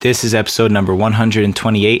This is episode number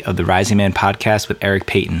 128 of the Rising Man podcast with Eric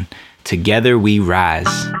Payton. Together we rise.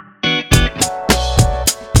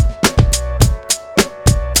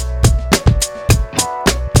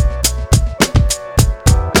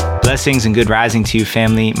 Blessings and good rising to you,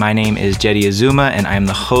 family. My name is Jeddy Azuma, and I am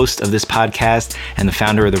the host of this podcast and the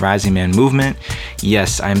founder of the Rising Man movement.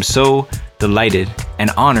 Yes, I am so delighted and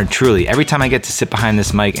honored, truly. Every time I get to sit behind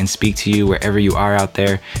this mic and speak to you wherever you are out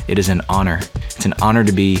there, it is an honor. It's an honor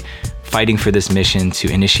to be fighting for this mission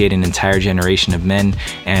to initiate an entire generation of men,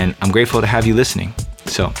 and I'm grateful to have you listening.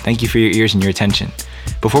 So thank you for your ears and your attention.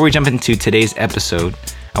 Before we jump into today's episode,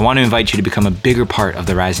 I want to invite you to become a bigger part of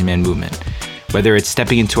the Rising Man movement. Whether it's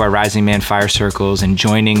stepping into our Rising Man fire circles and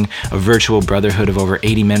joining a virtual brotherhood of over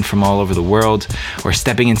 80 men from all over the world, or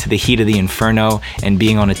stepping into the heat of the inferno and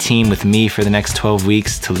being on a team with me for the next 12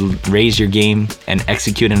 weeks to raise your game and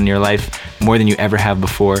execute in your life more than you ever have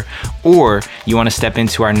before, or you want to step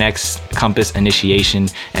into our next Compass initiation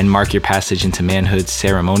and mark your passage into manhood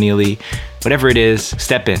ceremonially, whatever it is,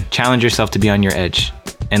 step in, challenge yourself to be on your edge,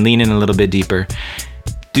 and lean in a little bit deeper.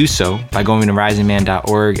 Do so by going to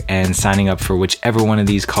risingman.org and signing up for whichever one of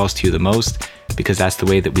these calls to you the most, because that's the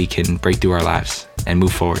way that we can break through our lives and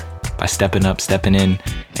move forward by stepping up, stepping in,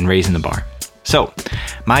 and raising the bar. So,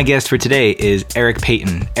 my guest for today is Eric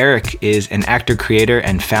Payton. Eric is an actor, creator,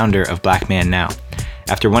 and founder of Black Man Now.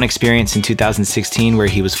 After one experience in 2016 where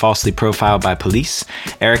he was falsely profiled by police,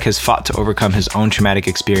 Eric has fought to overcome his own traumatic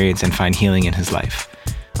experience and find healing in his life.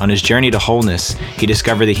 On his journey to wholeness, he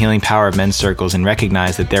discovered the healing power of men's circles and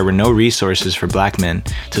recognized that there were no resources for Black men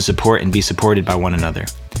to support and be supported by one another.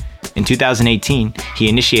 In 2018, he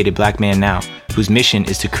initiated Black Man Now, whose mission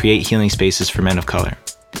is to create healing spaces for men of color.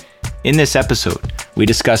 In this episode, we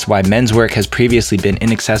discuss why men's work has previously been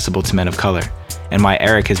inaccessible to men of color, and why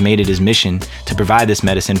Eric has made it his mission to provide this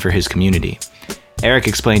medicine for his community. Eric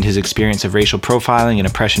explained his experience of racial profiling and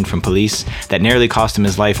oppression from police that nearly cost him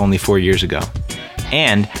his life only 4 years ago,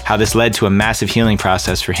 and how this led to a massive healing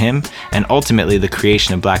process for him and ultimately the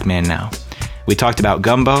creation of Black Man Now. We talked about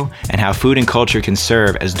gumbo and how food and culture can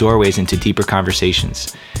serve as doorways into deeper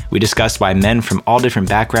conversations. We discussed why men from all different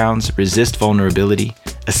backgrounds resist vulnerability,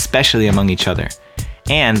 especially among each other.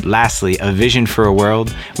 And lastly, a vision for a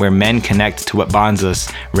world where men connect to what bonds us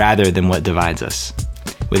rather than what divides us.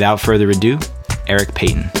 Without further ado, Eric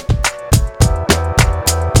Payton.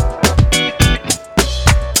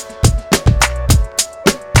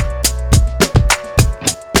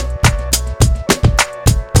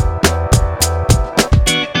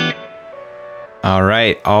 All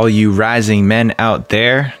right, all you rising men out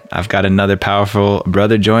there, I've got another powerful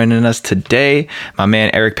brother joining us today. My man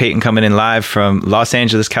Eric Payton coming in live from Los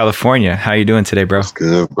Angeles, California. How you doing today, bro? That's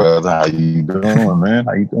good, brother. How you doing, man?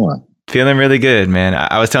 How you doing? Feeling really good, man.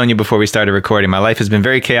 I was telling you before we started recording, my life has been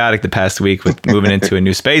very chaotic the past week with moving into a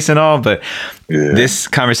new space and all, but This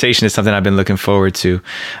conversation is something I've been looking forward to,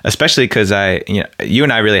 especially because you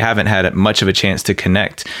and I really haven't had much of a chance to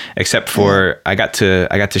connect, except for I got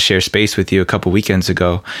to share space with you a couple weekends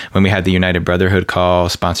ago when we had the United Brotherhood call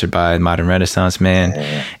sponsored by Modern Renaissance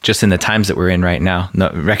Man. Just in the times that we're in right now,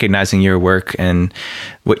 recognizing your work and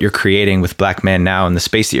what you're creating with Black Man Now and the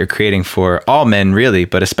space that you're creating for all men, really,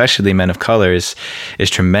 but especially men of color is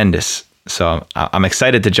tremendous. So I'm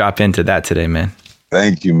excited to drop into that today, man.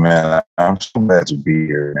 Thank you, man. I'm so glad to be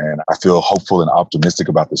here, man. I feel hopeful and optimistic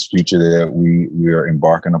about this future that we are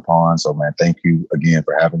embarking upon. So, man, thank you again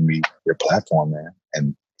for having me on your platform, man.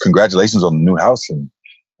 And congratulations on the new house and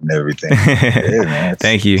everything. Yeah, man.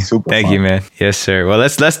 Thank you. Thank you, man. Yes, sir. Well,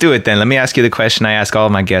 let's do it then. Let me ask you the question I ask all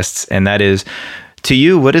of my guests, and that is, to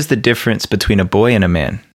you, what is the difference between a boy and a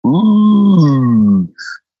man? Ooh,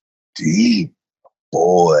 deep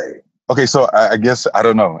boy. Okay, so I guess, I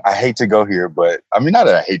don't know. I hate to go here, but I mean, not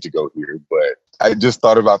that I hate to go here, but I just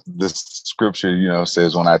thought about this scripture,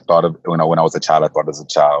 says when I was a child, I thought as a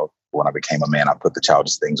child. When I became a man, I put the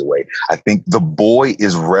childish things away. I think the boy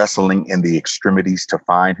is wrestling in the extremities to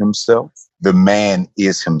find himself. The man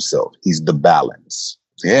is himself. He's the balance.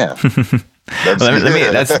 Yeah.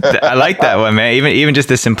 I like that one, man. Even just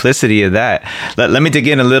the simplicity of that. Let me dig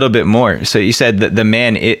in a little bit more. So you said that the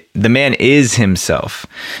man is himself.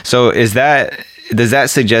 So does that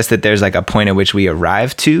suggest that there's like a point at which we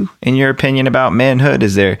arrive to, in your opinion, about manhood?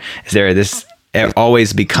 Is there this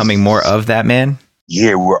always becoming more of that man?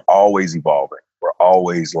 Yeah, we're always evolving. We're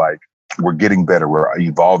always we're getting better. We're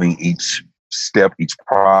evolving each step, each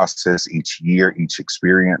process, each year, each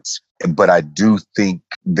experience. But I do think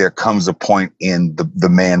there comes a point in the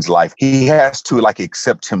man's life. He has to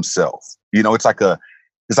accept himself. It's like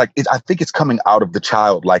I think it's coming out of the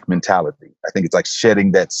childlike mentality. I think it's like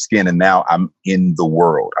shedding that skin. And now I'm in the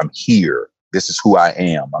world. I'm here. This is who I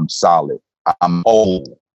am. I'm solid. I'm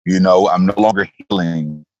whole. I'm no longer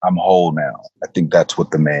healing. I'm whole now. I think that's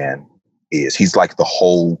what the man is. He's like the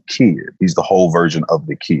whole kid. He's the whole version of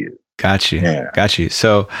the kid. Got you. Yeah. Got you.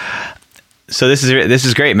 So this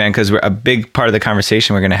is great, man, because a big part of the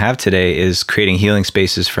conversation we're going to have today is creating healing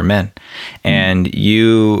spaces for men. And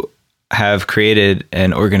you have created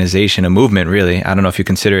an organization, a movement, really. I don't know if you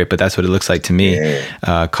consider it, but that's what it looks like to me,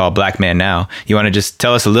 called Black Man Now. You want to just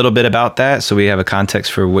tell us a little bit about that so we have a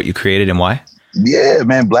context for what you created and why? Yeah,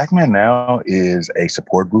 man. Black Man Now is a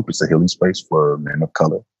support group. It's a healing space for men of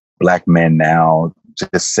color. Black Man Now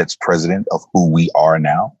just sets precedent of who we are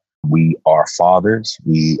now. We are fathers.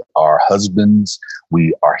 We are husbands.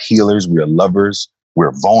 We are healers. We are lovers.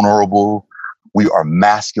 We're vulnerable. We are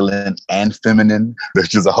masculine and feminine.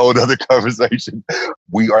 Which is a whole other conversation.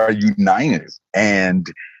 We are united. And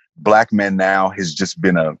Black Men Now has just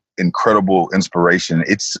been an incredible inspiration.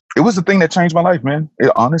 It was the thing that changed my life, man.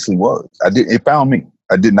 It honestly was. It found me.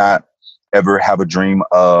 I did not ever have a dream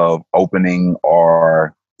of opening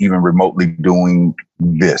or even remotely doing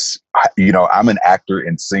this. I'm an actor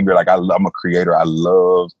and singer. Like I'm a creator. I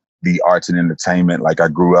love the arts and entertainment. Like I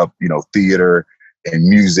grew up, theater and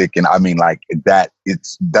music. And I mean, like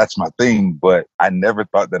that's my thing. But I never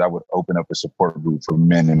thought that I would open up a support group for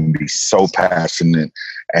men and be so passionate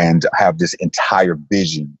and have this entire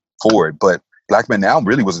vision for it. But Black Men Now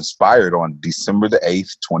really was inspired on December the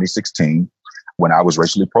 8th, 2016, when I was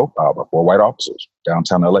racially profiled by 4 white officers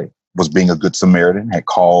downtown LA. Was being a good Samaritan, had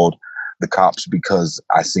called the cops because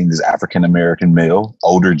I seen this African-American male,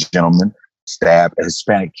 older gentleman, stab a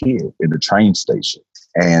Hispanic kid in the train station.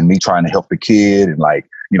 And me trying to help the kid and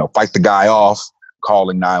fight the guy off,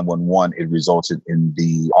 calling 911, it resulted in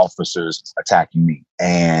the officers attacking me.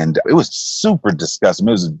 And it was super disgusting.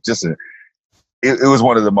 It was just it was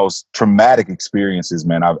one of the most traumatic experiences,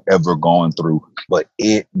 man, I've ever gone through. But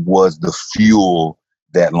it was the fuel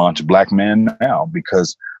that launched Black Men Now,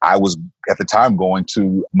 because I was at the time going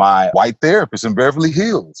to my white therapist in Beverly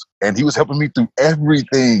Hills, and he was helping me through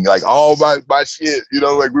everything, like all my shit,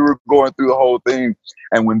 like we were going through the whole thing.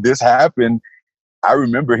 And when this happened, I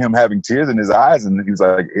remember him having tears in his eyes, and he was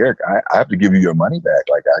like, Eric, I have to give you your money back.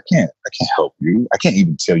 Like, I can't help you. I can't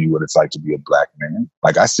even tell you what it's like to be a Black man.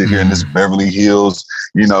 Like, I sit here in this Beverly Hills,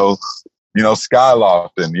 skyloft,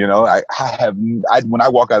 and, when I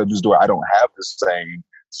walk out of this door, I don't have the same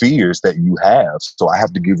fears that you have. So I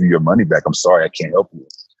have to give you your money back. I'm sorry, I can't help you.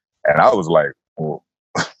 And I was like, well,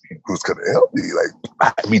 who's going to help me?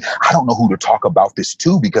 Like, I mean, I don't know who to talk about this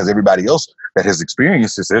to, because everybody else that has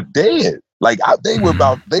experienced this, they're dead. Like they were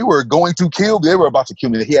going to kill me. They were about to kill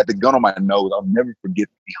me. He had the gun on my nose. I'll never forget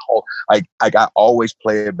the whole, like I always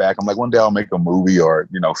play it back. I'm like, one day I'll make a movie or,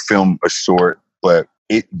 film a short, but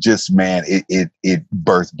it just, man, it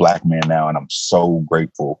birthed Black Man Now. And I'm so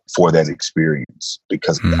grateful for that experience,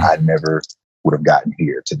 because I never would have gotten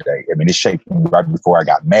here today. I mean, it shaped me right before I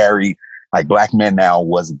got married. Like Black Men Now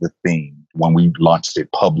was the thing when we launched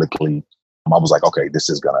it publicly. I was like, okay, this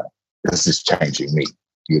is changing me,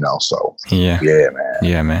 so yeah, man.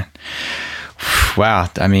 Yeah, man. Wow.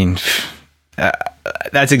 I mean,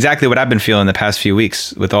 that's exactly what I've been feeling the past few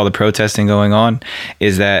weeks with all the protesting going on,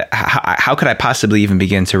 is that how could I possibly even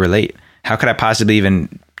begin to relate? How could I possibly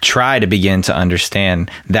even try to begin to understand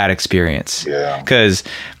that experience? Yeah. Because,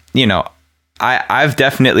 I've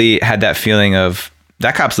definitely had that feeling of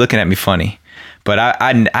that cop's looking at me funny, but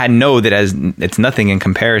I know that as it's nothing in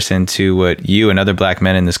comparison to what you and other Black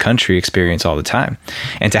men in this country experience all the time.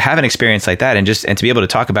 And to have an experience like that and to be able to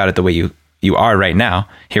talk about it the way you are right now,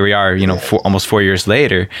 here we are, almost 4 years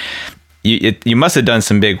later, you must have done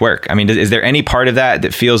some big work. I mean, is there any part of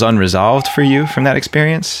that feels unresolved for you from that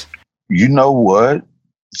experience? You know what,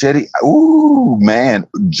 Jetty? Ooh, man.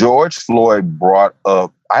 George Floyd brought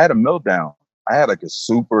up, I had a meltdown. I had a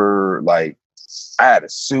super bad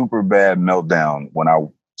meltdown when I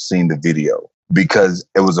seen the video, because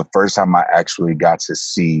it was the first time I actually got to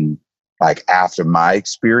see, after my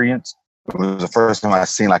experience, it was the first time I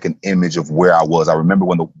seen an image of where I was. I remember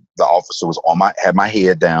when the officer was had my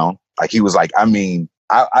head down. He was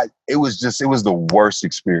it was the worst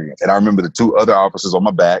experience. And I remember the 2 other officers on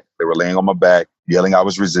my back. They were laying on my back, yelling I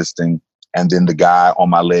was resisting. And then the guy on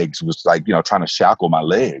my legs was trying to shackle my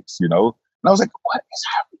legs, And I was like, what is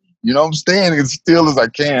happening? I'm staying as still as I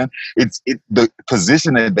can. The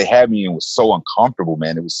position that they had me in was so uncomfortable,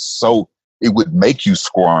 man. It would make you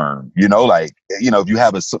squirm,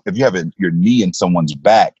 if you have your knee in someone's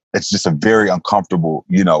back, it's just a very uncomfortable,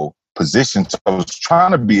 position. So I was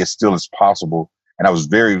trying to be as still as possible And I was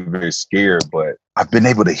very, very scared, but I've been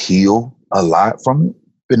able to heal a lot from it.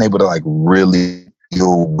 Been able to like really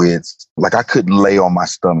deal with, like I couldn't lay on my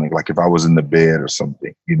stomach. Like if I was in the bed or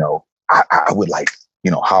something, you know, I would like,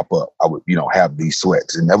 you know, hop up. I would, you know, have these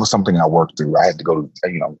sweats. And that was something I worked through. I had to go to,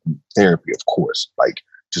 you know, therapy, of course, like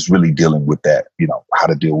just really dealing with that, you know, how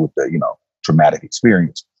to deal with the, you know, traumatic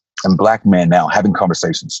experience. And Black men now having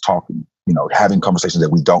conversations, talking, you know, having conversations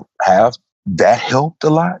that we don't have, that helped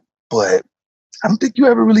a lot. But I don't think you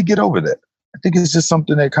ever really get over that. I think it's just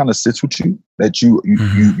something that kind of sits with you, that you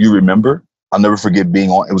remember. I'll never forget being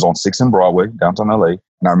on, it was on 6th and Broadway, downtown LA.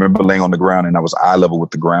 And I remember laying on the ground and I was eye level with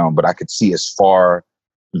the ground, but I could see as far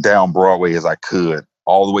down Broadway as I could,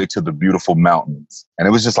 all the way to the beautiful mountains. And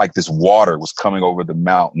it was just like this water was coming over the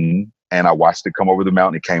mountain. And I watched it come over the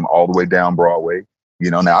mountain. It came all the way down Broadway. You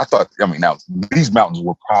know, now now these mountains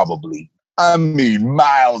were probably,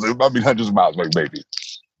 miles, hundreds of miles, maybe.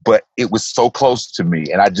 But it was so close to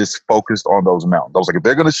me. And I just focused on those mountains. I was like, if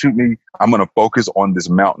they're going to shoot me, I'm going to focus on this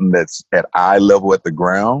mountain that's at eye level at the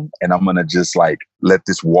ground. And I'm going to just like, let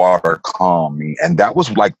this water calm me. And that was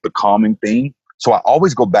like the calming thing. So I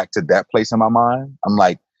always go back to that place in my mind. I'm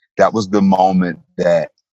like, that was the moment that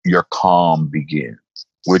your calm begins,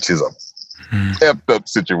 which is a effed up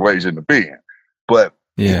situation to be in. But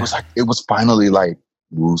it was like, it was finally like,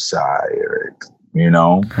 woosah, Eric, you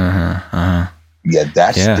know? Yeah,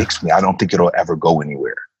 that sticks me. I don't think it'll ever go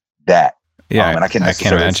anywhere. That. Yeah, and I can't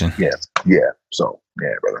imagine. Yeah. So,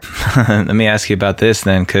 yeah, brother. Let me ask you about this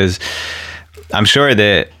then, because I'm sure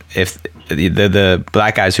that if the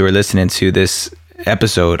Black guys who are listening to this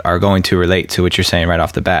episode are going to relate to what you're saying right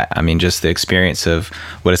off the bat. I mean, just the experience of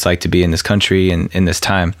what it's like to be in this country and in this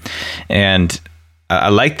time. And I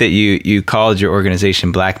like that you called your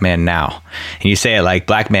organization Black Man Now, and you say it like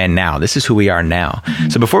Black Man Now. This is who we are now.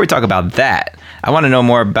 So before we talk about that, I want to know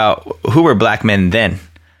more about who were Black men then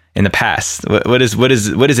in the past. What is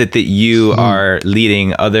it that you are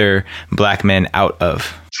leading other Black men out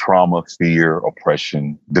of? Trauma, fear,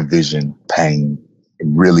 oppression, division, pain,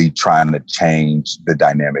 really trying to change the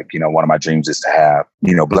dynamic. You know, one of my dreams is to have,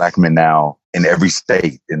 you know, Black men now in every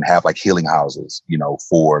state and have like healing houses, you know,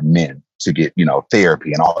 for men to get, you know,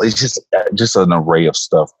 therapy and all. It's just an array of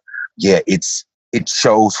stuff. Yeah, it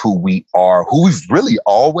shows who we are, who we've really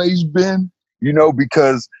always been, you know,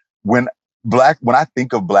 because when I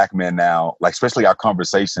think of Black men now, like especially our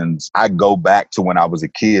conversations, I go back to when I was a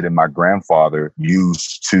kid and my grandfather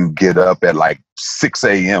used to get up at like 6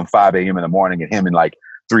 a.m., 5 a.m. in the morning, and him and like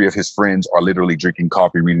 3 of his friends are literally drinking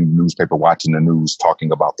coffee, reading the newspaper, watching the news,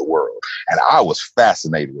 talking about the world. And I was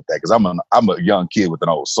fascinated with that because I'm a young kid with an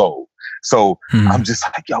old soul. So I'm just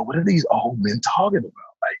like, yo, what are these old men talking about?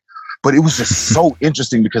 Like, but it was just so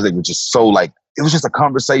interesting because they were just so like, it was just a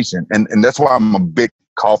conversation. And that's why I'm a big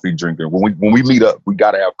coffee drinker. When we meet up, we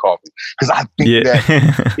got to have coffee because I think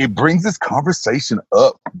that it brings this conversation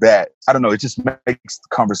up that, I don't know, it just makes the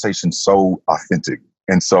conversation so authentic.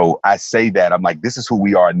 And so I say that, I'm like, this is who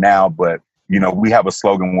we are now, but you know, we have a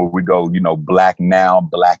slogan where we go, you know, Black now,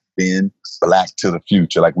 Black then, Black to the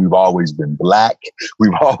future. Like we've always been Black.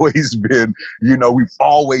 We've always been, you know, we've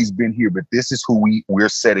always been here, but this is who we're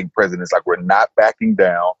setting precedents. Like we're not backing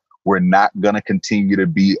down. We're not going to continue to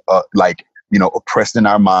be like, you know, oppressed in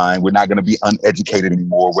our mind. We're not going to be uneducated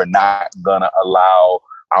anymore. We're not going to allow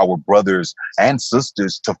our brothers and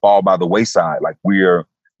sisters to fall by the wayside. Like we are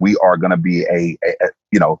going to be a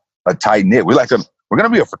tight knit. We're going to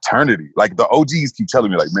be a fraternity. Like the OGs keep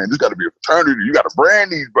telling me like, man, there's got to be a fraternity. You got to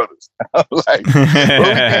brand these brothers.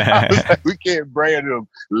 We can't brand them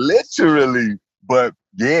literally, but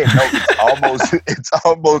yeah, no, it's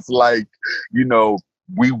almost like, you know,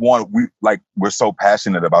 we're so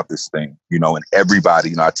passionate about this thing, you know, and everybody,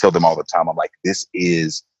 you know, I tell them all the time, I'm like, this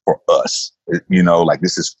is for us, you know, like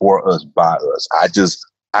this is for us, by us.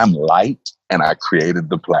 I'm light and I created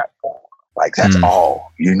the platform. Like, that's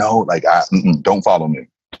all, you know, like, don't follow me.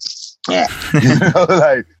 Yeah. You know,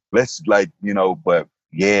 like, let's like, you know, but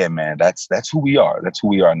yeah, man, that's who we are. That's who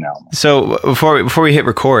we are now. Man. So before we hit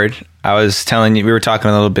record, I was telling you, we were talking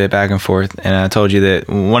a little bit back and forth, and I told you that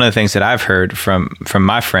one of the things that I've heard from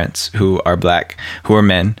my friends who are Black, who are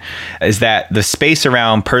men, is that the space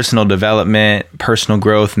around personal development, personal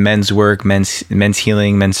growth, men's work, men's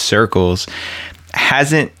healing, men's circles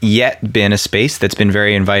hasn't yet been a space that's been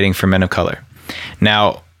very inviting for men of color.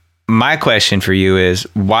 Now, my question for you is,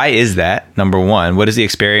 why is that? Number one, what is the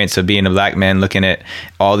experience of being a black man looking at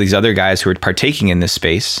all these other guys who are partaking in this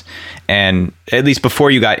space? And at least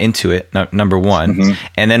before you got into it, number one. Mm-hmm.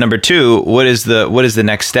 And then number two, what is the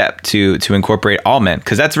next step to incorporate all men?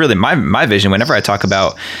 Because that's really my vision. Whenever I talk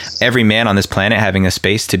about every man on this planet having a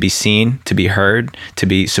space to be seen, to be heard, to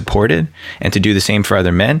be supported, and to do the same for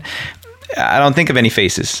other men, I don't think of any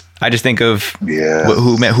faces. I just think of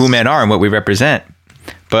who men are and what we represent.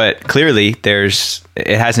 But clearly,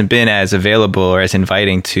 it hasn't been as available or as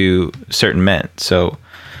inviting to certain men. So,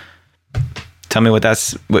 tell me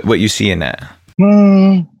what you see in that.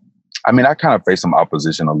 I mean, I kind of faced some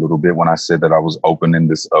opposition a little bit when I said that I was opening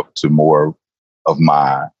this up to more of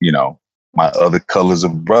my, my other colors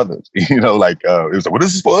of brothers. It was like, well,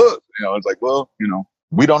 this is for us. It's like, well,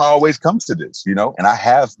 we don't always come to this, and I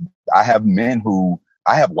have men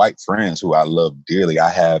I have white friends who I love dearly. I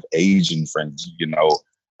have Asian friends,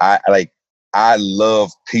 I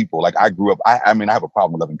love people. Like I grew up, I have a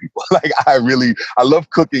problem with loving people. Like I love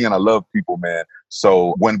cooking and I love people, man.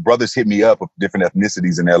 So when brothers hit me up of different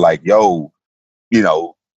ethnicities and they're like, yo,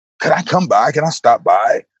 can I come by? Can I stop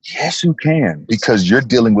by? Yes, you can, because you're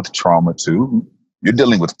dealing with trauma too. You're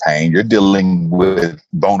dealing with pain. You're dealing with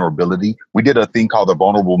vulnerability. We did a thing called The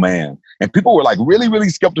Vulnerable Man. And people were like really, really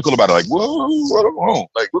skeptical about it. Like, whoa, I don't know.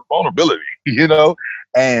 Like, what vulnerability,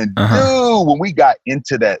 And dude, when we got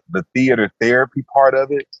into that, the theater therapy part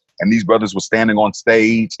of it, and these brothers were standing on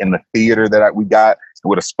stage in the theater that we got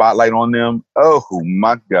with a spotlight on them. Oh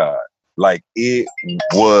my God. Like it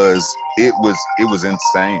was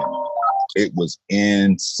insane. It was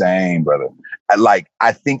insane, brother.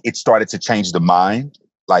 I think it started to change the mind,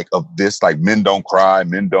 of this, men don't cry,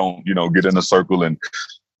 men don't, get in a circle and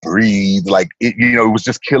breathe. It was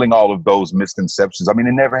just killing all of those misconceptions. I mean,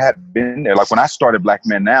 it never had been there. Like when I started Black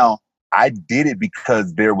Men Now, I did it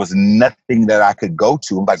because there was nothing that I could go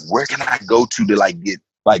to. Like, where can I go to get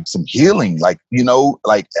some healing?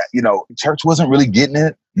 Church wasn't really getting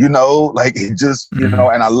it, it just, and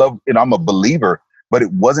I love, I'm a believer, but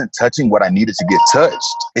it wasn't touching what I needed to get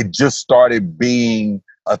touched. It just started being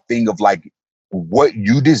a thing of what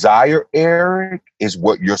you desire, Eric, is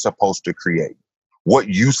what you're supposed to create. What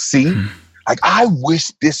you see, I wish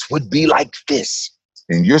this would be like this.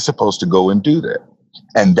 And you're supposed to go and do that.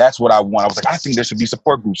 And that's what I want. I was like, I think there should be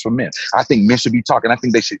support groups for men. I think men should be talking. I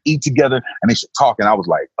think they should eat together and they should talk. And I was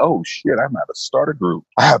like, oh shit, I'm going to start a group.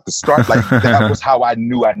 I have to start. That was how I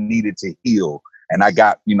knew I needed to heal. And I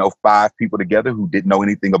got, 5 people together who didn't know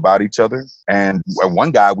anything about each other. And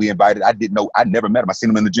one guy we invited, I'd never met him. I seen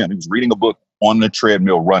him in the gym. He was reading a book on the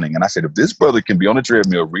treadmill running. And I said, if this brother can be on the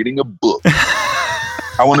treadmill reading a book,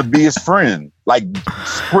 I want to be his friend,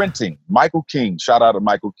 sprinting. Michael King, shout out to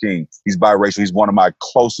Michael King. He's biracial. He's one of my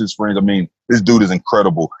closest friends. I mean, this dude is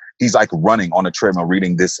incredible. He's running on a treadmill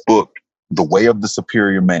reading this book, The Way of the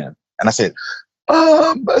Superior Man. And I said,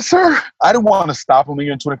 sir, I didn't want to stop him.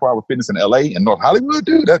 You're in 24-hour fitness in LA and North Hollywood,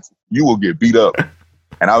 dude. You will get beat up.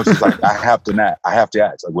 And I was just like, I have to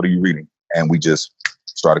ask, what are you reading? And we just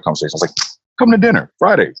started a conversation. I was like, come to dinner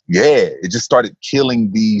Friday. Yeah. It just started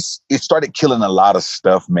killing a lot of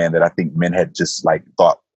stuff, man, that I think men had just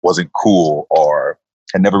thought wasn't cool or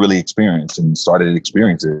had never really experienced and started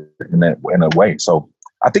experiencing it in a way. So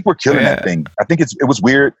I think we're killing that thing. I think it was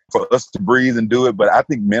weird for us to breathe and do it, but I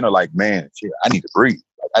think men are like, man, shit, I need to breathe.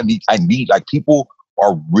 I need people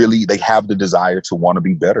are really, they have the desire to want to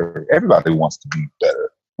be better. Everybody wants to be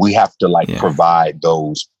better. We have to provide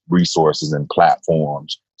those resources and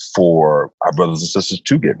platforms for our brothers and sisters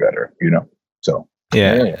to get better, So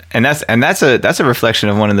yeah. And that's a reflection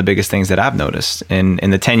of one of the biggest things that I've noticed in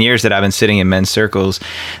the 10 years that I've been sitting in men's circles.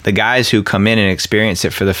 The guys who come in and experience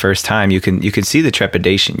it for the first time, you can see the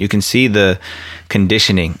trepidation, you can see the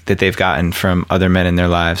conditioning that they've gotten from other men in their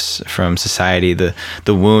lives, from society, the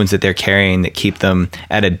wounds that they're carrying that keep them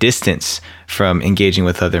at a distance from engaging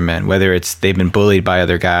with other men, whether it's they've been bullied by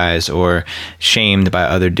other guys or shamed by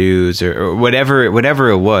other dudes or whatever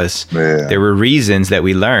it was. Yeah. There were reasons that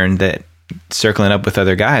we learned that circling up with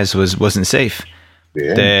other guys wasn't safe.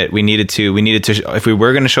 Yeah. That we needed to, if we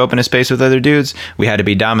were going to show up in a space with other dudes, we had to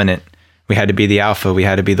be dominant. We had to be the alpha. We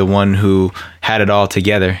had to be the one who had it all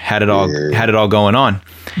together, had it all going on.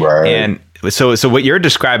 Right. And so what you're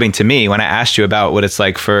describing to me when I asked you about what it's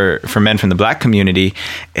like for men from the Black community,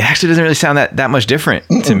 it actually doesn't really sound that much different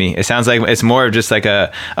to me. It sounds like it's more of just like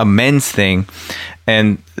a men's thing.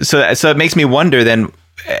 And so it makes me wonder then,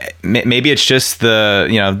 maybe it's just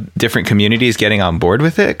the different communities getting on board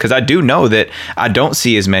with it, because I do know that I don't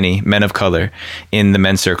see as many men of color in the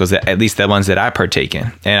men's circles, that at least the ones that I partake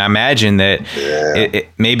in. And I imagine that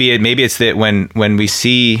maybe it's that when we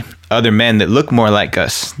see other men that look more like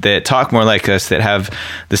us, that talk more like us, that have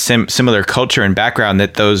the similar culture and background,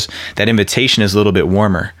 that invitation is a little bit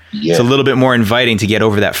warmer. Yeah. It's a little bit more inviting to get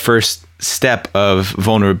over that first step of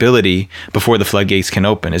vulnerability before the floodgates can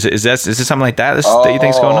open. Is it something like that that you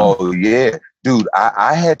think's going on? Oh yeah, dude.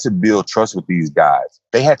 I had to build trust with these guys.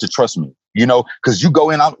 They had to trust me, because you go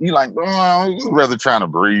in, you're like, you'd rather trying to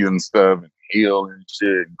breathe and stuff and heal and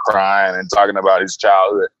shit and crying and talking about his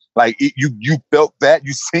childhood. Like you felt that,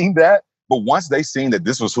 you seen that. But once they seen that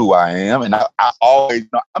this was who I am, and I always,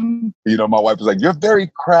 my wife was like, "You're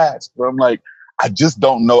very crass," but I'm like, I just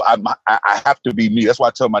don't know. I have to be me. That's why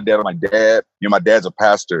I tell my dad, I'm like, Dad, my dad's a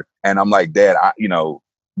pastor. And I'm like, Dad,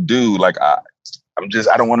 dude, like, I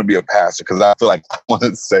don't want to be a pastor because I feel like I want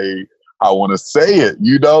to say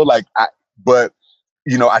it, but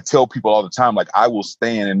I tell people all the time, like, I will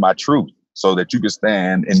stand in my truth so that you can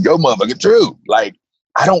stand in your motherfucking truth. Like,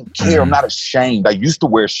 I don't care. I'm not ashamed. I used to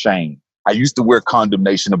wear shame. I used to wear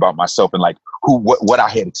condemnation about myself and like what I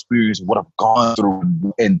had experienced, what I've gone through.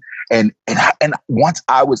 And once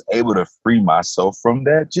I was able to free myself from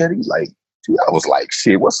that, Jetty, like, dude, I was like,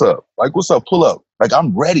 shit, what's up? Like, what's up? Pull up. Like,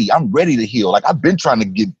 I'm ready to heal. Like, I've been trying to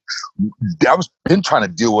deal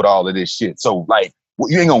with all of this shit. So like, what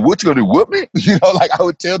you gonna do? Whoop me? Like I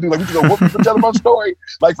would tell you, like, what you gonna whoop me for telling my story?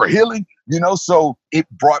 Like for healing, so it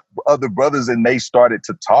brought other brothers and they started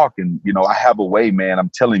to talk. And, I have a way, man, I'm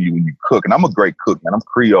telling you, when you cook, and I'm a great cook, man, I'm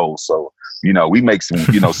Creole. So, we make some,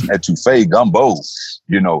 some etouffee gumbo,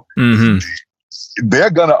 Mm-hmm. They're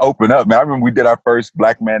gonna open up, man. I remember we did our first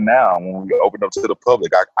Black Man Now when we opened up to the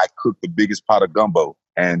public. I cooked the biggest pot of gumbo,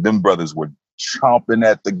 and them brothers were chomping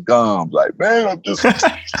at the gums, like, man, I'm just going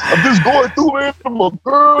through it. I'm a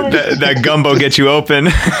girl. That gumbo gets you open.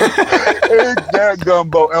 That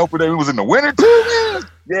gumbo open. It was in the winter too, man.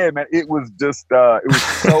 Yeah, man. It was just it was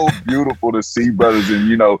so beautiful to see brothers, and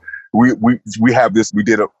we have this. We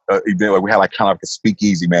did a event where we had like kind of like a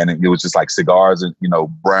speakeasy, man, and it was just like cigars and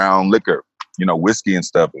brown liquor, whiskey and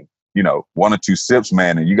stuff, and one or two sips,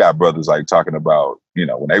 man, and you got brothers like talking about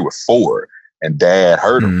when they were 4 and Dad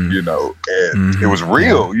hurt them, and it was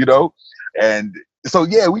real, and so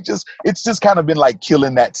yeah, it's just kind of been like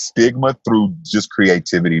killing that stigma through just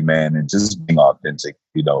creativity, man, and just being authentic.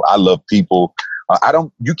 I love people.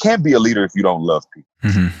 You can't be a leader if you don't love people.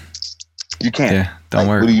 Mm-hmm. You can't. Yeah, don't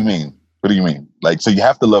worry. What do you mean? Like, so you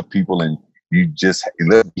have to love people, and you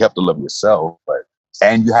have to love yourself,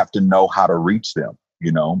 and you have to know how to reach them.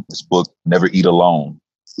 This book, Never Eat Alone,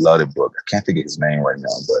 love that book. I can't think of his name right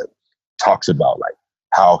now, but talks about like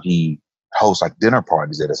how he hosts like dinner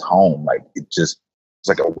parties at his home. Like it's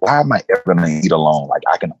like, why am I ever gonna eat alone? Like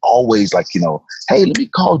I can always like, hey, let me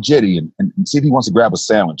call Jetty and see if he wants to grab a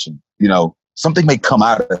sandwich, and something may come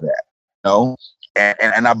out of that,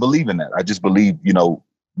 and I believe in that. I just believe,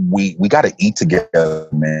 we got to eat together,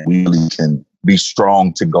 man. We really can be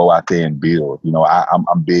strong to go out there and build.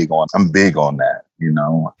 I'm big on that.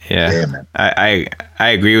 Yeah, man. I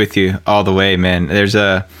agree with you all the way, man. There's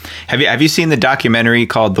have you seen the documentary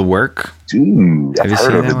called The Work? Dude, I've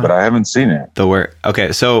heard of it, but I haven't seen it. The Work.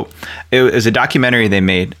 Okay, so it was a documentary they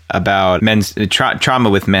made about men's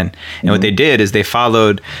trauma with men, and what they did is they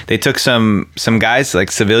took some guys,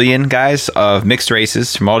 like civilian guys of mixed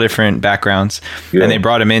races from all different backgrounds, and they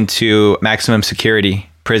brought them into maximum security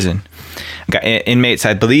prison. Inmates,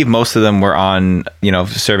 I believe most of them were on,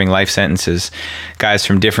 serving life sentences, guys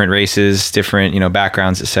from different races, different,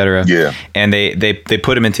 backgrounds, etc. Yeah. And they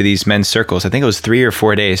put them into these men's circles. I think it was 3 or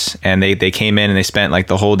 4 days, and they came in and they spent like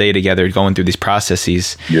the whole day together going through these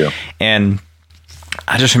processes. Yeah. And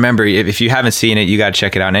I just remember, if you haven't seen it, you got to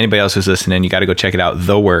check it out. And anybody else who's listening, you got to go check it out.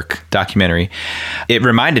 The Work documentary. It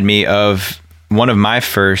reminded me of one of my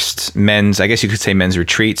first men's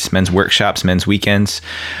retreats, men's workshops, men's weekends,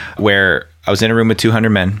 where I was in a room with 200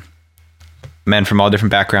 men from all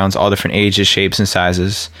different backgrounds, all different ages, shapes, and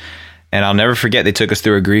sizes. And I'll never forget, they took us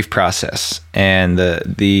through a grief process, and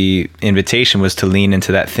the invitation was to lean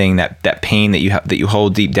into that thing, that pain that you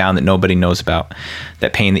hold deep down that nobody knows about,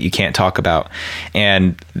 that pain that you can't talk about.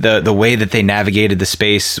 And the way that they navigated the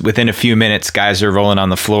space, within a few minutes, guys are rolling on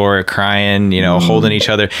the floor, crying, holding each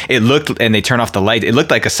other. It looked, and they turn off the light. It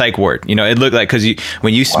looked like a psych ward. It looked like, because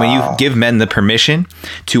when you give men the permission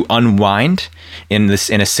to unwind in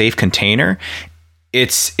a safe container,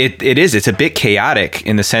 it's a bit chaotic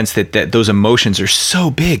in the sense that those emotions are so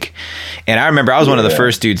big. And I remember I was one of the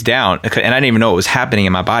first dudes down, and I didn't even know what was happening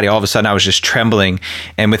in my body. All of a sudden I was just trembling,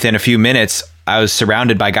 and within a few minutes I was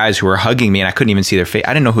surrounded by guys who were hugging me and I couldn't even see their face.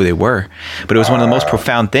 I didn't know who they were, but it was one of the most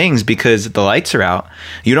profound things because the lights are out.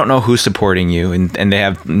 You don't know who's supporting you, and they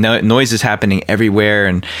have noises happening everywhere.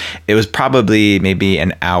 And it was probably maybe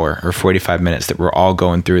an hour or 45 minutes that we're all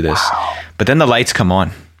going through this. But then the lights come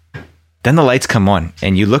on.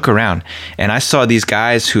 And you look around, and I saw these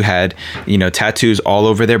guys who had, tattoos all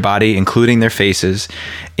over their body, including their faces,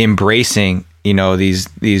 embracing,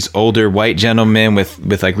 these older white gentlemen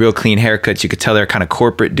with like real clean haircuts. You could tell they're kind of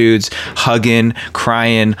corporate dudes, hugging,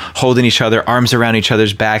 crying, holding each other, arms around each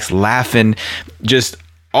other's backs, laughing, just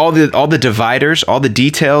all the dividers, all the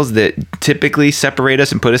details that typically separate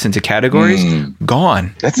us and put us into categories,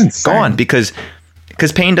 gone. That's insane. Gone because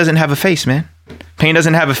pain doesn't have a face, man. Pain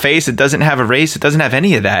doesn't have a face. It doesn't have a race. It doesn't have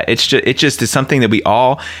any of that. It just is something that we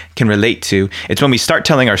all can relate to. It's when we start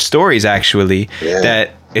telling our stories, actually,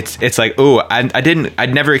 that it's like, oh,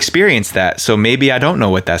 I'd never experienced that. So maybe I don't know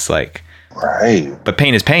what that's like. Right. But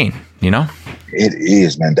pain is pain, It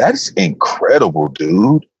is, man. That's incredible,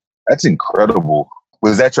 dude. That's incredible.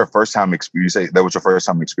 Was that your first time experiencing? That was your first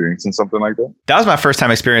time experiencing something like that? That was my first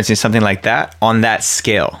time experiencing something like that on that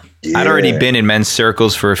scale. Yeah. I'd already been in men's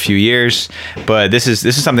circles for a few years, but this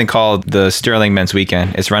is something called the Sterling Men's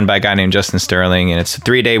Weekend. It's run by a guy named Justin Sterling, and it's a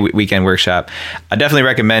 3-day weekend workshop. I definitely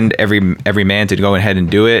recommend every man to go ahead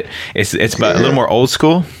and do it. It's a little more old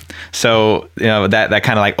school. So, that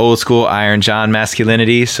kind of like old school Iron John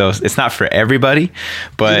masculinity. So it's not for everybody,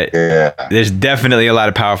 but there's definitely a lot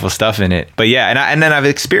of powerful stuff in it. But yeah, and then I've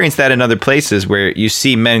experienced that in other places where you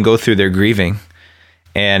see men go through their grieving,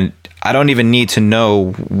 and I don't even need to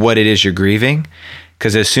know what it is you're grieving,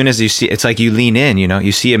 because as soon as you see, it's like you lean in,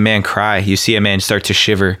 you see a man cry, you see a man start to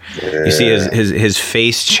shiver, you see his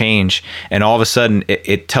face change, and all of a sudden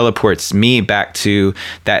it teleports me back to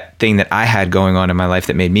that thing that I had going on in my life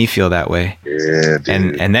that made me feel that way. Yeah,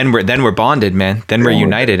 dude. And then we're bonded, man. Then we're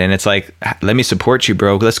united, and it's like, let me support you,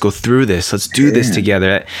 bro. Let's go through this. Let's do this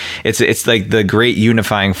together. It's like the great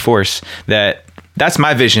unifying force that's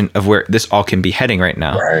my vision of where this all can be heading right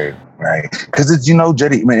now. Right. Because it's,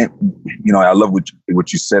 Jetty, man, I love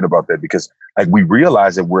what you said about that, because like we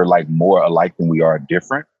realize that we're like more alike than we are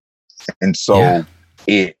different. And so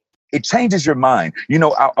it changes your mind.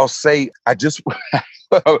 I'll say,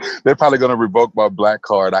 they're probably going to revoke my black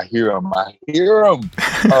card. I hear them.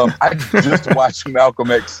 I just watched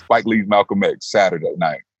Spike Lee's Malcolm X Saturday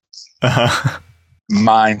night. Uh-huh.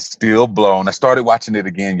 Mind still blown. I started watching it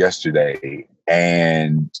again yesterday,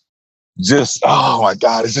 and just, oh my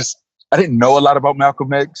God, it's just, I didn't know a lot about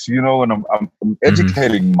Malcolm X, and I'm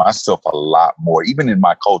educating myself a lot more, even in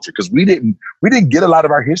my culture, because we didn't get a lot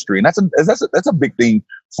of our history, and that's a big thing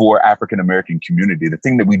for African American community. The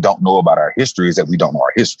thing that we don't know about our history is that we don't know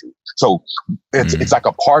our history. So it's like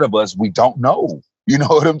a part of us we don't know. You know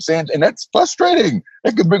what I'm saying? And that's frustrating.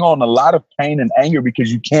 It can bring on a lot of pain and anger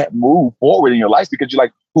because you can't move forward in your life because you're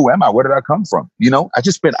like, who am I? Where did I come from? I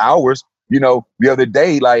just spent hours, the other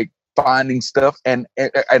day, like finding stuff and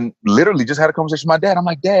literally just had a conversation with my dad. I'm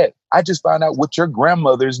like, Dad, I just found out what your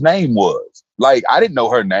grandmother's name was. Like, I didn't know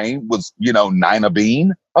her name was, Nina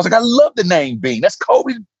Bean. I was like, I love the name Bean. That's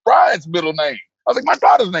Kobe Bryant's middle name. I was like, my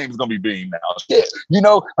daughter's name is going to be Bean now. Shit.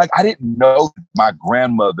 Like I didn't know my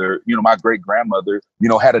grandmother, my great grandmother,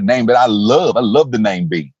 had a name that I love. I love the name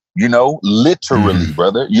Bean, literally,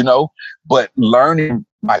 brother, but learning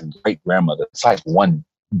my great grandmother, it's like one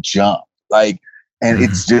jump, like, and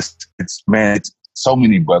it's so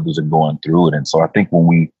many brothers are going through it. And so I think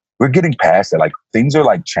when we're getting past it, like things are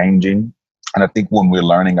like changing. And I think when we're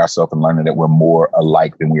learning ourselves and learning that we're more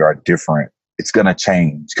alike than we are different, it's going to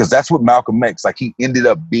change, because that's what Malcolm X, like he ended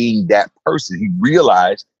up being that person. He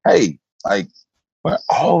realized, hey, like we're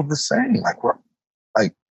all the same. Like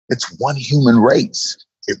it's one human race.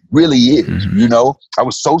 It really is. I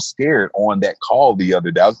was so scared on that call the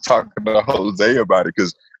other day. I was talking to Jose about it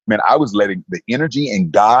because, man, I was letting the energy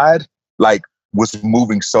and God like was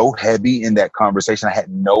moving so heavy in that conversation. I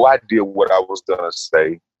had no idea what I was going to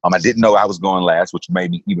say. I didn't know I was going last, which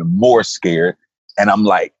made me even more scared. And I'm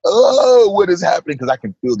like, oh, what is happening? Because I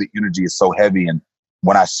can feel the energy is so heavy. And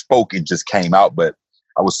when I spoke, it just came out. But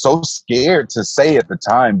I was so scared to say at the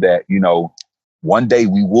time that, one day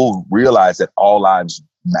we will realize that all lives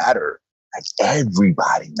matter. Like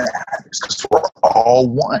everybody matters because we're all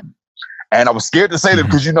one. And I was scared to say that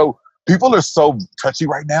because, people are so touchy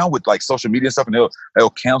right now with like social media and stuff, and they'll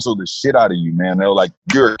cancel the shit out of you, man. They'll like,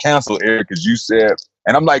 you're canceled, Eric, because you said.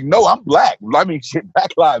 And I'm like, no, I'm black. I mean, shit, Black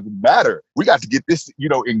Lives Matter. We got to get this,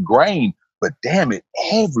 ingrained. But damn it,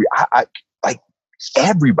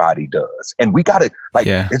 everybody does, and we got to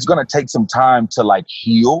it's gonna take some time to like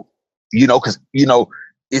heal, because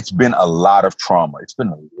it's been a lot of trauma. It's been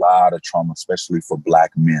a lot of trauma, especially for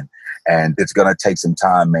Black men. And it's going to take some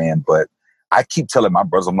time, man. But I keep telling my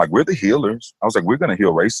brothers, I'm like, we're the healers. I was like, we're going to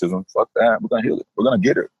heal racism. Fuck that. We're going to heal it. We're going to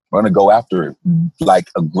get it. We're going to go after it, like,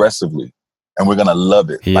 aggressively. And we're going to love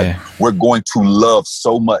it. Yeah. Like, we're going to love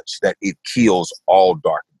so much that it kills all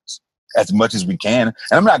darkness as much as we can. And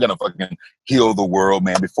I'm not going to fucking heal the world,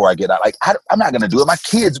 man, before I get out. Like, I'm not going to do it. My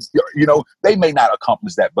kids, you know, they may not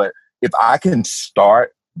accomplish that. But if I can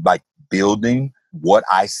start, like, building what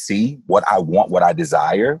I see, what I want, what I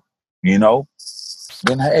desire, you know,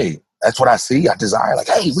 then, hey, that's what I see. I desire, like,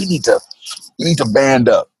 hey, we need to band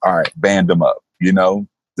up. All right, band them up, you know?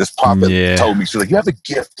 This prophet told me, she was like, you have a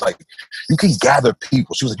gift. Like, you can gather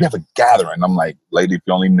people. She was like, you have a gathering. I'm like, lady, if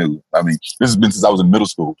you only knew. I mean, this has been since I was in middle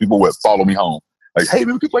school. People would follow me home. Like, hey,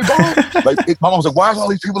 maybe we can play ball. Like, my mom was like, why is all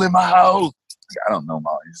these people in my house? Like, I don't know,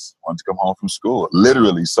 Mom. I just wanted to come home from school.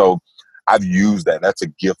 Literally. So I've used that. That's a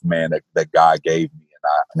gift, man, that God gave me. And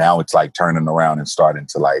now it's like turning around and starting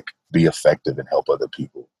to, like, be effective and help other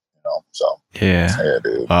people. You know? So yeah,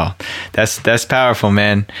 dude. Wow. That's powerful,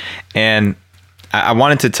 man. And I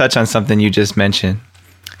wanted to touch on something you just mentioned,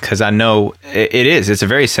 because I know it's a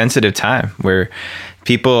very sensitive time where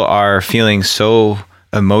people are feeling so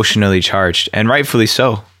emotionally charged, and rightfully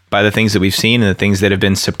so, by the things that we've seen and the things that have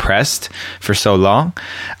been suppressed for so long.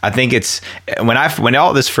 I think it's when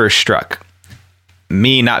all this first struck,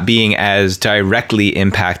 me not being as directly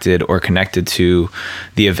impacted or connected to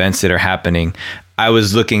the events that are happening, I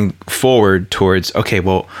was looking forward towards, okay,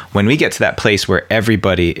 well, when we get to that place where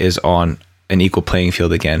everybody is on an equal playing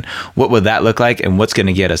field again, what would that look like, and what's going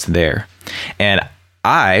to get us there? And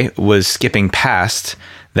I was skipping past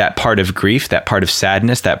that part of grief, that part of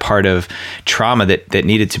sadness, that part of trauma that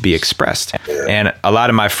needed to be expressed. And a lot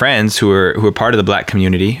of my friends who are part of the Black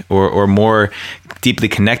community or more deeply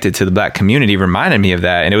connected to the Black community reminded me of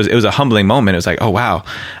that. And it was a humbling moment. It was like, oh, wow,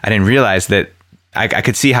 I didn't realize that I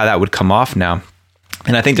could see how that would come off now.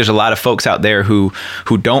 And I think there's a lot of folks out there who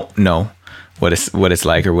don't know what it's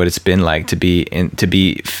like or what it's been like to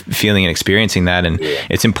be feeling and experiencing that. And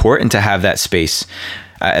it's important to have that space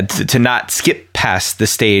to not skip past the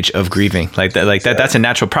stage of grieving. That's a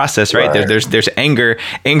natural process, right? There's anger.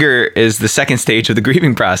 Anger is the second stage of the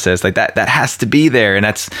grieving process. Like that has to be there. And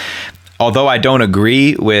that's, although I don't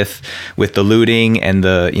agree with the looting and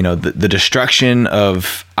the destruction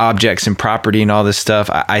of objects and property and all this stuff,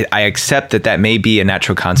 I accept that may be a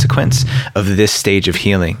natural consequence of this stage of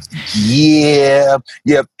healing. Yeah.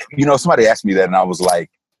 You know, somebody asked me that, and I was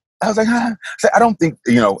like, I don't think,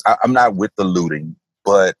 you know, I'm not with the looting,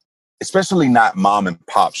 but especially not mom and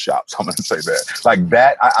pop shops. I'm going to say that. Like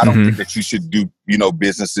that, I don't think that you should do, you know,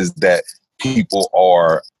 businesses that people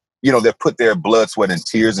are, you know, they put their blood, sweat, and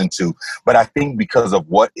tears into. But I think because of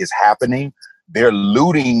what is happening, they're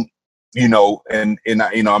looting, you know, and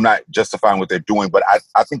you know, I'm not justifying what they're doing, but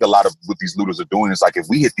I think a lot of what these looters are doing is like, if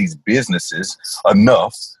we hit these businesses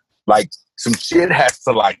enough, like some shit has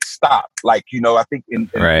to like stop. Like, you know, I think in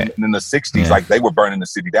the 60s, like they were burning the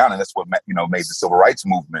city down, and that's what, you know, made the civil rights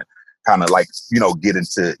movement kind of like, you know, get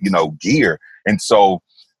into, you know, gear. And so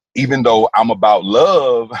even though I'm about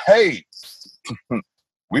love, hey,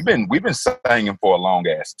 we've been singing for a long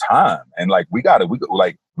ass time, and like we're gonna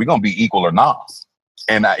be equal or not.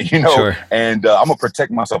 And you know, sure. And I'm gonna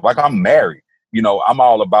protect myself. Like, I'm married, you know, I'm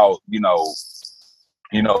all about, you know,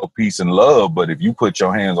 peace and love. But if you put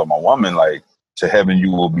your hands on my woman, like, to heaven you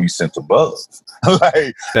will be sent above.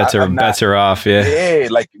 Like, that's her off. Yeah.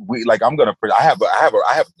 Like I'm gonna. I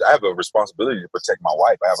have a responsibility to protect my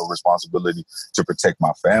wife. I have a responsibility to protect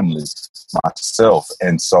my family, myself.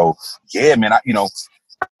 And so, yeah, man.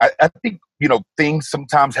 I think, you know, things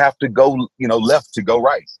sometimes have to go, you know, left to go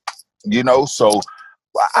right, you know. So,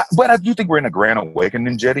 but I do think we're in a grand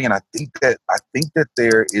awakening, Jetty, and I think that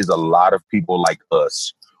there is a lot of people like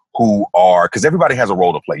us who are, because everybody has a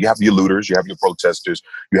role to play. You have your looters, you have your protesters,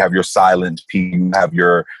 you have your silent people, you have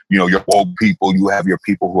your, you know, your woke people, you have your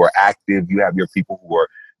people who are active, you have your people who are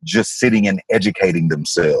just sitting and educating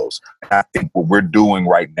themselves. And I think what we're doing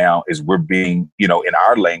right now is we're being, you know, in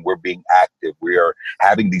our lane, we're being active. We are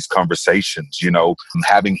having these conversations, you know,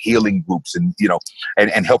 having healing groups, and, you know,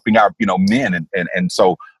 and helping our, you know, men. And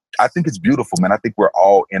so I think it's beautiful, man. I think we're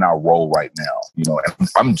all in our role right now, you know, and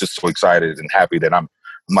I'm just so excited and happy that I'm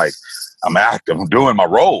active. I'm doing my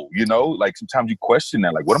role, you know. Like, sometimes you question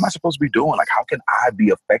that, like, what am I supposed to be doing? Like, how can I be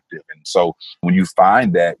effective? And so when you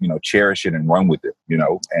find that, you know, cherish it and run with it, you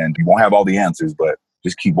know, and you won't have all the answers, but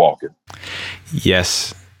just keep walking.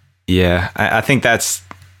 Yes. Yeah. I think that's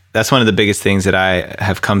that's one of the biggest things that I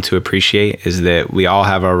have come to appreciate, is that we all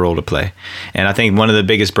have our role to play. And I think one of the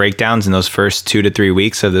biggest breakdowns in those first 2 to 3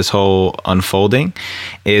 weeks of this whole unfolding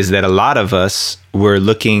is that a lot of us were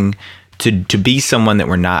looking to be someone that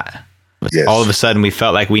we're not. Yes. All of a sudden we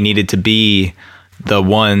felt like we needed to be the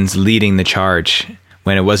ones leading the charge,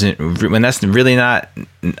 when that's really not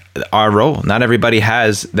our role. Not everybody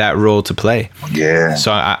has that role to play. Yeah.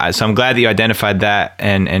 So I'm glad that you identified that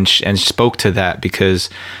and spoke to that, because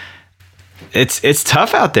it's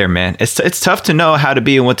tough out there, man. It's tough to know how to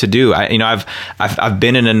be and what to do. I've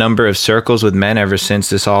been in a number of circles with men ever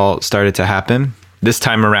since this all started to happen this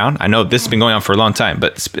time around. I know this has been going on for a long time,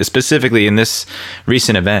 but specifically in this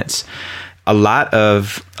recent events, a lot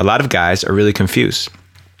of guys are really confused,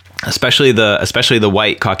 especially the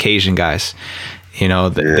white Caucasian guys. You know,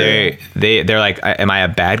 they're like, am I a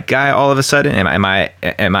bad guy all of a sudden? Am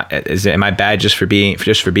I bad just for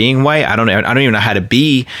being white? I don't even know how to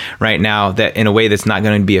be right now that in a way that's not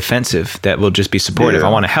going to be offensive, that will just be supportive. I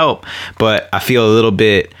want to help, but I feel a little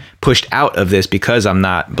bit pushed out of this because I'm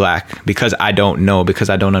not black, because I don't know,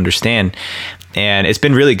 because I don't understand. And it's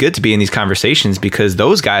been really good to be in these conversations, because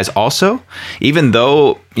those guys also, even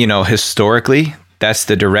though, you know, historically, that's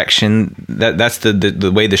the direction, that's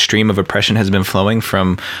the way the stream of oppression has been flowing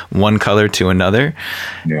from one color to another.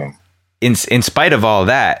 Yeah. In spite of all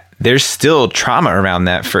that, there's still trauma around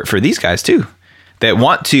that for these guys too, that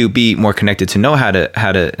want to be more connected, to know how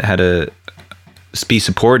to be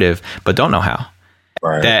supportive, but don't know how.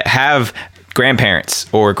 Right. That have grandparents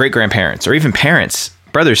or great grandparents or even parents,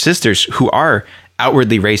 brothers, sisters who are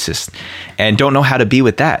outwardly racist and don't know how to be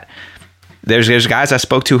with that. There's guys I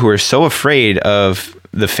spoke to who are so afraid of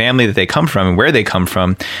the family that they come from and where they come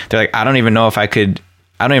from. They're like, I don't even know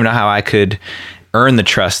how I could earn the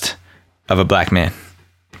trust of a black man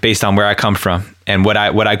based on where I come from and what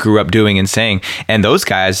I grew up doing and saying. And those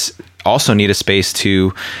guys also need a space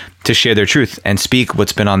to share their truth and speak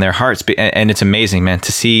what's been on their hearts. And it's amazing, man,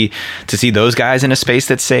 to see those guys in a space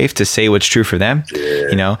that's safe to say what's true for them,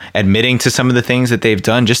 you know, admitting to some of the things that they've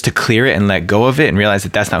done just to clear it and let go of it and realize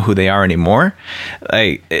that that's not who they are anymore.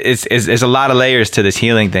 Like it's a lot of layers to this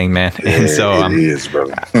healing thing, man. Yeah, and so it is,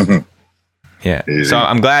 brother. Yeah. So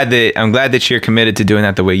I'm glad that you're committed to doing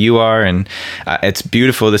that the way you are. And it's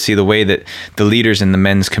beautiful to see the way that the leaders in the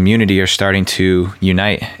men's community are starting to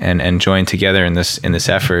unite and join together in this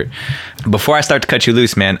effort. Before I start to cut you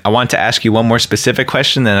loose, man, I want to ask you one more specific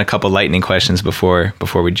question, then a couple lightning questions before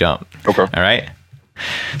we jump. Okay. All right.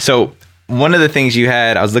 So one of the things you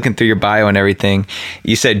had, I was looking through your bio and everything.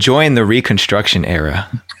 You said join the Reconstruction era.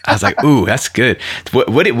 I was like, ooh, that's good.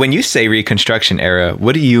 When you say Reconstruction era,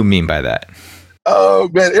 what do you mean by that? Oh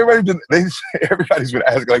man, everybody's been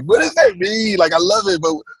asking, like, what does that mean? Like, I love it,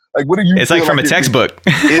 but like, what do you? It's like from a textbook.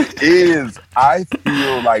 It is. I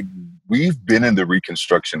feel like we've been in the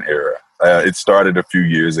Reconstruction era. It started a few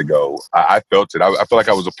years ago. I felt it. I feel like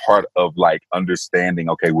I was a part of like understanding.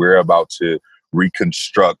 Okay, we're about to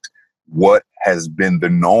reconstruct what has been the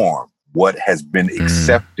norm, what has been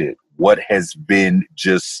accepted, what has been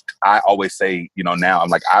just. I always say, you know, now I'm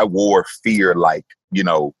like, I wore fear like, you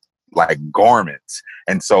know, like garments.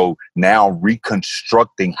 And so now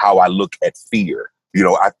reconstructing how I look at fear, you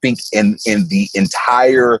know, I think in the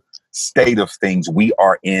entire state of things, we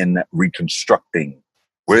are in reconstructing.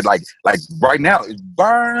 We're like right now,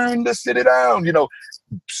 burn the city down, you know,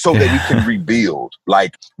 so that we can rebuild.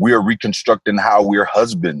 Like we're reconstructing how we're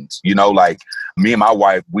husbands, you know, like me and my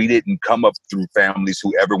wife, we didn't come up through families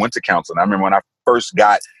who ever went to counseling. I remember when I first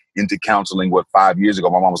got into counseling, 5 years ago,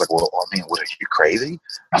 my mom was like, well, oh man, what, are you crazy?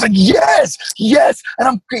 I was like, yes. And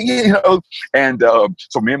I'm, you know, and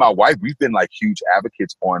so me and my wife, we've been like huge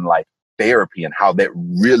advocates on like therapy and how that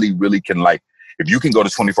really, really can, like, if you can go to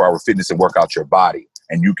 24-hour fitness and work out your body,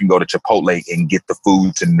 and you can go to Chipotle and get the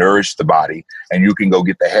food to nourish the body, and you can go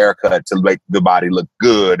get the haircut to make the body look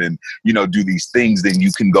good and, you know, do these things, then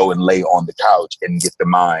you can go and lay on the couch and get the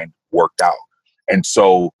mind worked out. And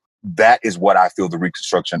so that is what I feel the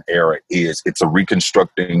Reconstruction era is. It's a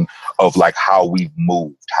reconstructing of like how we've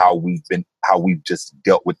moved, how we've just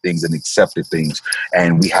dealt with things and accepted things.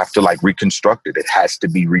 And we have to like reconstruct it. It has to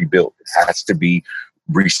be rebuilt. It has to be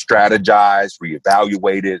re-strategized,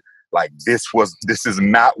 reevaluated. Like this is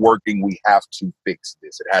not working. We have to fix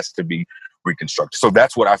this. It has to be reconstructed. So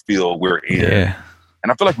that's what I feel we're in. Yeah.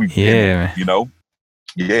 And I feel like we've been, you know?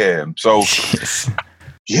 Yeah. So yes.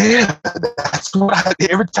 Yeah, that's what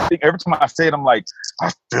every time I say it, I'm like,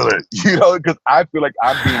 I feel it, you know, because I feel like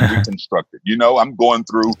I'm being reconstructed. You know, I'm going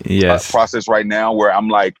through a process right now where I'm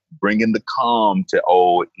like bringing the calm to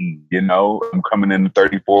OE. You know, I'm coming in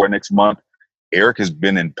 34 next month. Eric has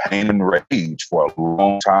been in pain and rage for a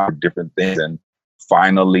long time, different things. And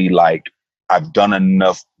finally, like, I've done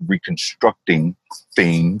enough reconstructing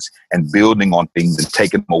things and building on things and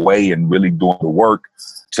taking them away and really doing the work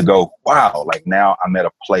to go, wow, like now I'm at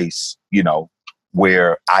a place, you know,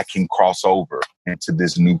 where I can cross over into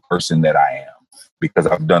this new person that I am because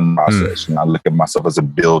I've done the process. And I look at myself as a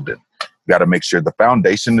building. Got to make sure the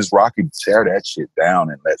foundation is rocky, tear that shit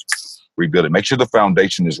down and let's rebuild it. Make sure the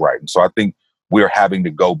foundation is right. And so I think we're having to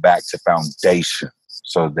go back to foundation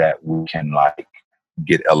so that we can like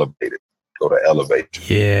get elevated, go to elevate.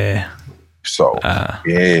 Yeah. So,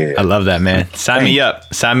 yeah. I love that, man. Sign me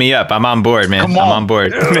up. Sign me up. I'm on board, man. I'm on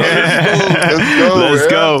board. Yeah,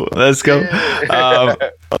 let's go.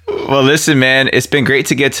 Well, listen, man, it's been great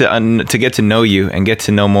to get to know you and get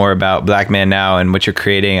to know more about Black Man Now and what you're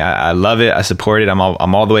creating. I love it. I support it. I'm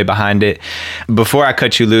all the way behind it. Before I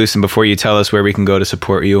cut you loose and before you tell us where we can go to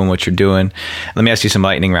support you and what you're doing, let me ask you some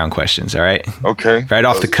lightning round questions. All right? Okay. Right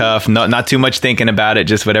off the cuff. Not too much thinking about it.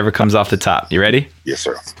 Just whatever comes off the top. You ready? Yes,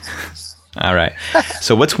 sir. All right.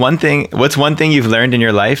 So what's one thing you've learned in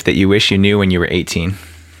your life that you wish you knew when you were 18?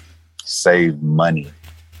 Save money.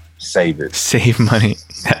 Save it. Save money.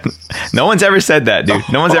 No one's ever said that, dude.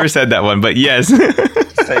 No one's ever said that one, but yes.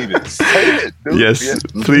 Save it. Save it, dude. Yes.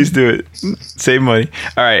 Please do it. Save money.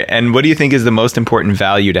 All right. And what do you think is the most important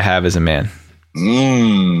value to have as a man?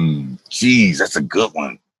 Geez, that's a good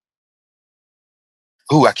one.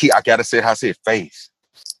 Ooh, I gotta say how I say it, faith.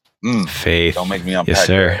 Faith. Don't make me unpack. Yes,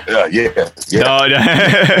 sir. Yeah. No.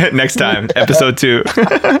 Next time, episode 2.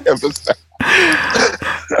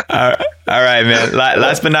 All right, man.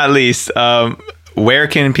 Last but not least, where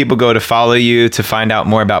can people go to follow you, to find out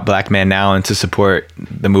more about Black Man Now, and to support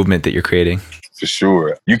the movement that you're creating? For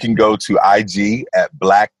sure. You can go to IG at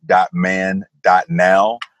black.man.now.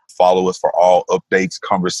 Follow us for all updates,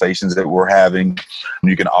 conversations that we're having.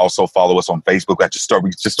 You can also follow us on Facebook.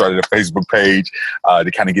 We just started a Facebook page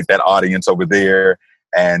to kind of get that audience over there.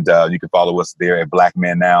 And you can follow us there at Black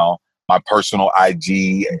Man Now. My personal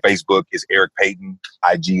IG and Facebook is Eric Payton.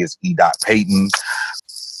 IG is e.Payton.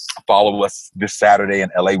 Follow us this Saturday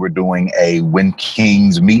in LA. We're doing a When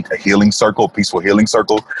Kings Meet, a healing circle, peaceful healing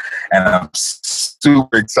circle. And I'm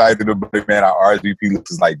super excited about it, man. Our RSVP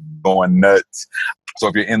list is like going nuts. So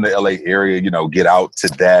if you're in the LA area, you know, get out to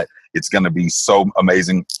that. It's going to be so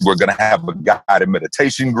amazing. We're going to have a guided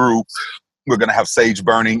meditation group. We're going to have sage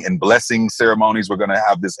burning and blessing ceremonies. We're going to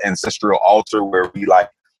have this ancestral altar where we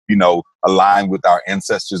align with our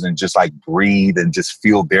ancestors and just like breathe and just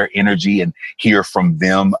feel their energy and hear from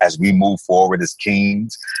them as we move forward as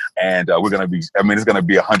kings. And it's going to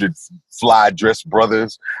be 100 fly dressed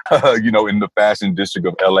brothers, in the fashion district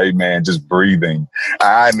of LA, man, just breathing.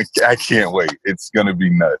 I can't wait. It's going to be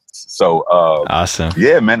nuts. So, awesome.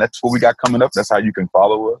 Yeah, man, that's what we got coming up. That's how you can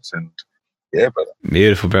follow us. And yeah, brother.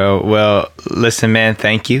 Beautiful, bro. Well, listen, man,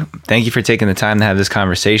 thank you. Thank you for taking the time to have this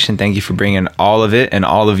conversation. Thank you for bringing all of it and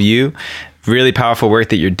all of you. Really powerful work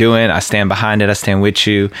that you're doing. I stand behind it. I stand with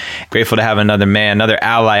you. Grateful to have another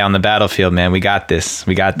ally on the battlefield, man. We got this.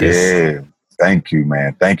 Yeah. Thank you,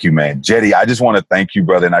 man. Jetty, I just want to thank you,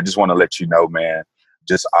 brother. And I just want to let you know, man,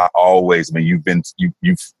 you've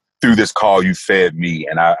through this call, you fed me.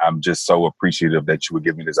 And I'm just so appreciative that you would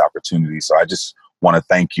give me this opportunity. So I just want to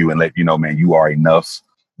thank you and let you know, man, you are enough.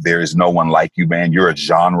 There is no one like you, man. You're a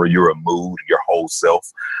genre, you're a mood, your whole self.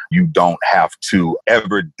 You don't have to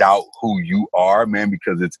ever doubt who you are, man,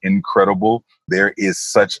 because it's incredible. There is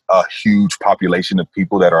such a huge population of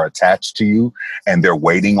people that are attached to you and they're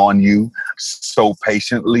waiting on you so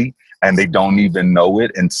patiently and they don't even know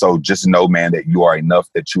it. And so just know, man, that you are enough,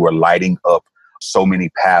 that you are lighting up so many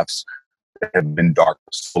paths that have been dark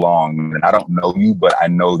for so long. And I don't know you, but I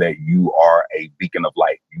know that you are a beacon of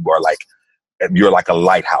light. You're like a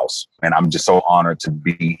lighthouse. And I'm just so honored to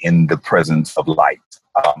be in the presence of light.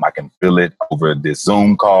 I can feel it over this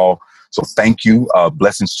Zoom call. So thank you.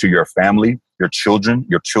 Blessings to your family, your children,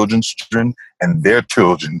 your children's children, and their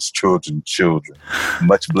children's children.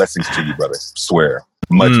 Much blessings to you, brother. Swear.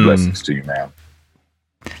 Much blessings to you, man.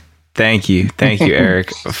 Thank you,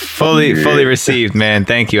 Eric. Fully received, man.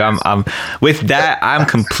 Thank you. I'm with that. I'm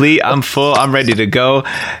complete. I'm full. I'm ready to go.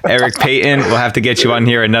 Eric Payton, we'll have to get you on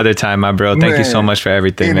here another time, my bro. Thank you so much for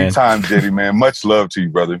everything, anytime, man. Anytime, Jetty, man. Much love to you,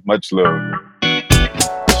 brother. Much love.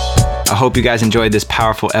 I hope you guys enjoyed this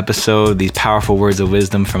powerful episode, these powerful words of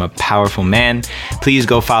wisdom from a powerful man. Please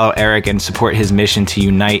go follow Eric and support his mission to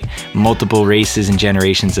unite multiple races and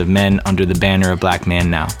generations of men under the banner of Black Man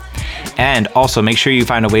Now. And also make sure you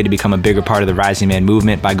find a way to become a bigger part of the Rising Man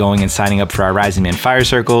movement by going and signing up for our Rising Man Fire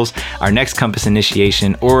Circles, our next Compass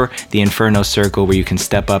Initiation, or the Inferno Circle, where you can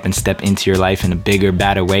step up and step into your life in a bigger,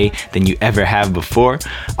 badder way than you ever have before.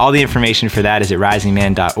 All the information for that is at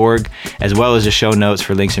risingman.org, as well as the show notes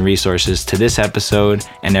for links and resources to this episode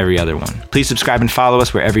and every other one. Please subscribe and follow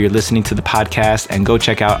us wherever you're listening to the podcast, and go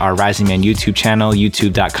check out our Rising Man YouTube channel,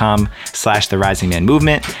 youtube.com/The Rising Man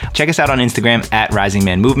Movement. Check us out on Instagram at Rising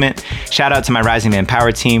Man Movement. Shout out to my Rising Man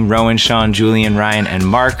Power team, Rowan, Sean, Julian, Ryan, and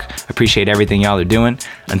Mark. Appreciate everything y'all are doing.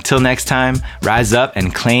 Until next time, rise up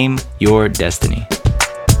and claim your destiny.